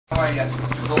are you?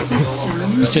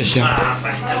 Just yeah.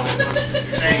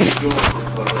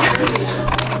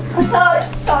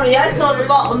 Sorry, I thought the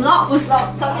bottom lock was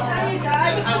locked. So how are you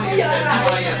guys? How are you?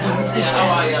 How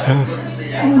are you? Good to see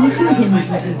you.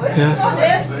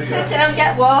 Yeah. Sit down and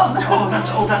get warm. Oh,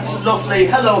 that's lovely.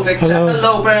 Hello, Victor.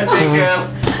 Hello. Birthday girl.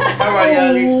 How are you,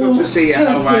 Eileen? Good to see you.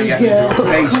 How are you?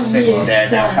 Face is sitting there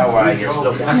now. How are you?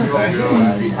 Look, happy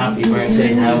birthday. Happy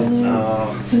birthday now.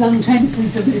 Oh. It's a long time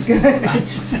since I've been good.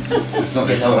 It's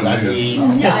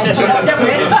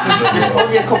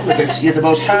only a couple of bits. You're the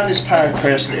most hardest parent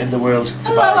person in the world to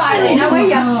Hello, buy. Eileen. How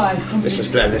are you? This is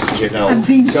Glenn, this is you know. I've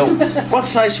been So, what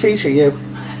size feet are you?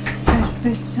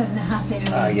 about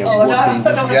 7.5 You would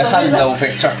be. Hello,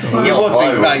 Victor. You would be,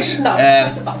 right.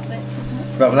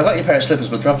 Right, well, I've got your pair of slippers,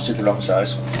 but they're obviously the wrong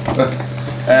size.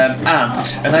 And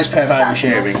a nice pair of Irish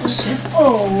earrings.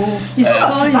 Oh, you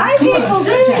buy people,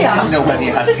 do you? I don't know whether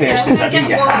you had pierced it. I think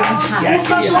you had. Yes,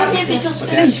 you had.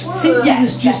 Cynthia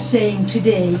was just saying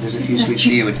today There's a few sweets for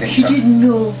you and she Victor. didn't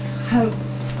know how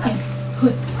I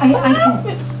could.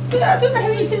 I I don't know how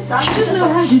you did that. she doesn't know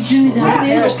how to do that.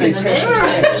 Seriously, pierce your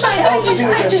ears. Oh, to do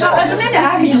it yourself. At the minute,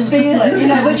 I can just feel it, you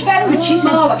know, but it depends if she's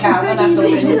small account, then I have to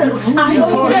look at it.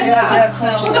 Of course, yeah, of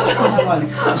course.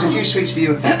 There's a few sweets for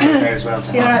you and Victor there as well.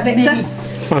 You're right, Victor.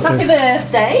 Happy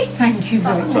birthday. Thank you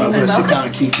very So I'm going to sit down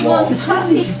and keep warm. Happy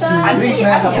birthday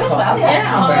as well.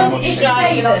 Yeah,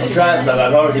 it's Driving that,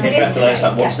 I've already been breathalyzed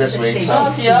that once this week. So.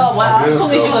 oh, wow. As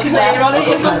long as you were clear on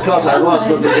it. Thank God I was,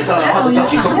 but there's a I had a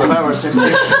dodgy couple of hours in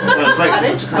there. I was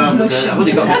waiting to come out, but I've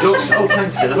only got the drugs. Oh,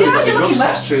 thanks, I've only got the drugs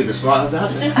test through this morning.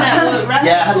 Is this network right?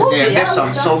 Yeah, I had to do this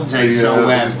on Sunday, so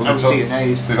I was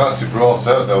DNA. They've actually brought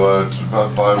out now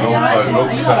by a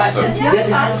roadside drug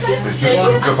tester. It's just,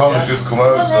 the powder's just come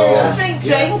out, so... Drink,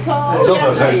 It's not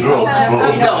the same drug. I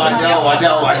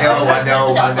know.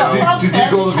 Did you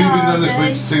go, have you been there this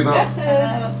week to see that?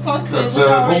 That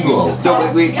bungalow? No,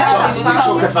 we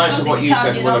took advice of what you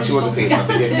said, one or two other people,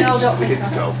 we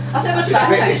didn't go. I've never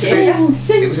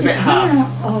It was a bit half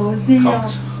Oh, they are.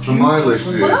 cocked. The mileage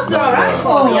here is Well, they're alright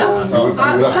for you.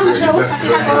 I'm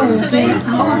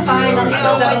fine. I'm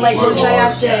having late lunch. I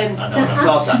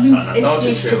had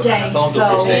interviews today, so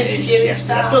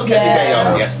I still get the day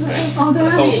off yesterday. Oh, they're a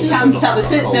chance to have a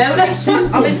sit down.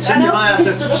 You might have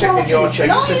to sit in your chair.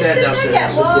 You sit there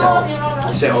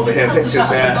now, sit over here. Victor's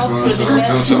there.